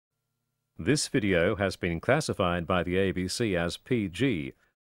This video has been classified by the ABC as PG.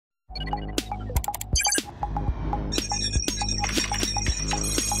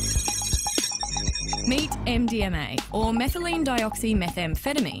 Meet Mdma, or methylene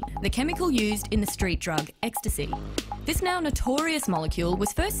dioxymethamphetamine, the chemical used in the street drug Ecstasy. This now notorious molecule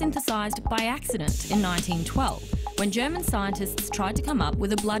was first synthesised by accident in 1912, when German scientists tried to come up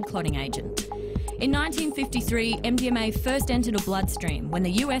with a blood clotting agent. In 1953, Mdma first entered a bloodstream when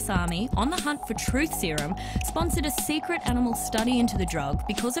the US Army, on the hunt for truth serum, sponsored a secret animal study into the drug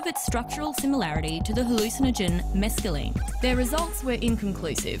because of its structural similarity to the hallucinogen mescaline. Their results were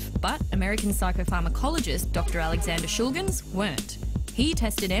inconclusive, but American psychopharmacologist Dr. Alexander Shulgin's weren't. He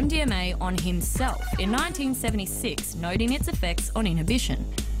tested Mdma on himself in 1976, noting its effects on inhibition.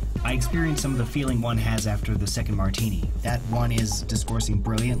 I experienced some of the feeling one has after the second martini, that one is discoursing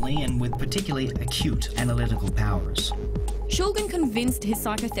brilliantly and with particularly acute analytical powers. Shulgin convinced his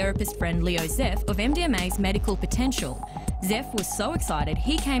psychotherapist friend Leo Zeff of Mdma's medical potential. Zeff was so excited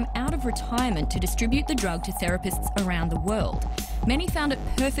he came out of retirement to distribute the drug to therapists around the world. Many found it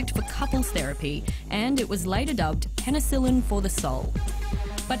perfect for couples therapy, and it was later dubbed penicillin for the soul.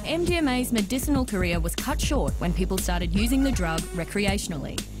 But Mdma's medicinal career was cut short when people started using the drug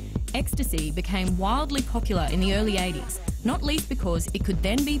recreationally. Ecstasy became wildly popular in the early 80s, not least because it could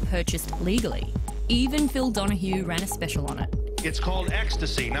then be purchased legally. Even Phil Donahue ran a special on it. It's called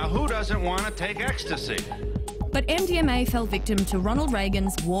Ecstasy. Now, who doesn't want to take ecstasy? But Mdma fell victim to Ronald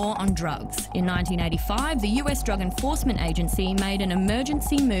Reagan's war on drugs. In 1985, the US Drug Enforcement Agency made an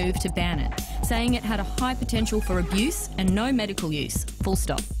emergency move to ban it, saying it had a high potential for abuse and no medical use, full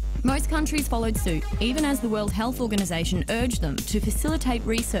stop. Most countries followed suit, even as the World Health Organization urged them to facilitate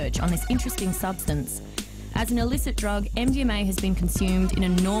research on this interesting substance. As an illicit drug, Mdma has been consumed in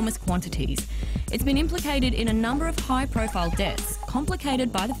enormous quantities. It's been implicated in a number of high-profile deaths,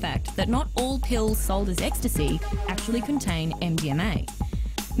 complicated by the fact that not all pills sold as ecstasy actually contain Mdma.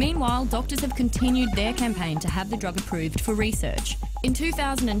 Meanwhile, doctors have continued their campaign to have the drug approved for research. In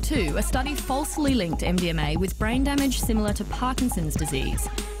 2002, a study falsely linked Mdma with brain damage similar to Parkinson's disease.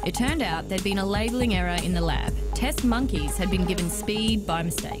 It turned out there'd been a labelling error in the lab. Test monkeys had been given speed by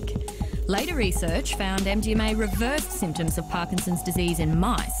mistake. Later research found Mdma reversed symptoms of Parkinson's disease in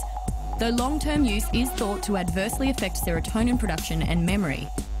mice, though long-term use is thought to adversely affect serotonin production and memory.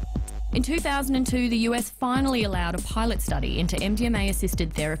 In 2002, the US finally allowed a pilot study into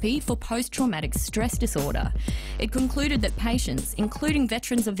Mdma-assisted therapy for post-traumatic stress disorder. It concluded that patients, including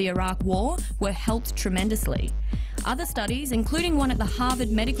veterans of the Iraq War, were helped tremendously. Other studies, including one at the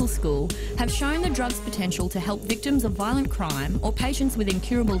Harvard Medical School, have shown the drug's potential to help victims of violent crime or patients with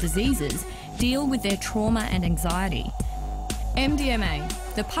incurable diseases deal with their trauma and anxiety.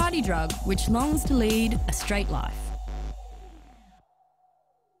 Mdma, the party drug which longs to lead a straight life.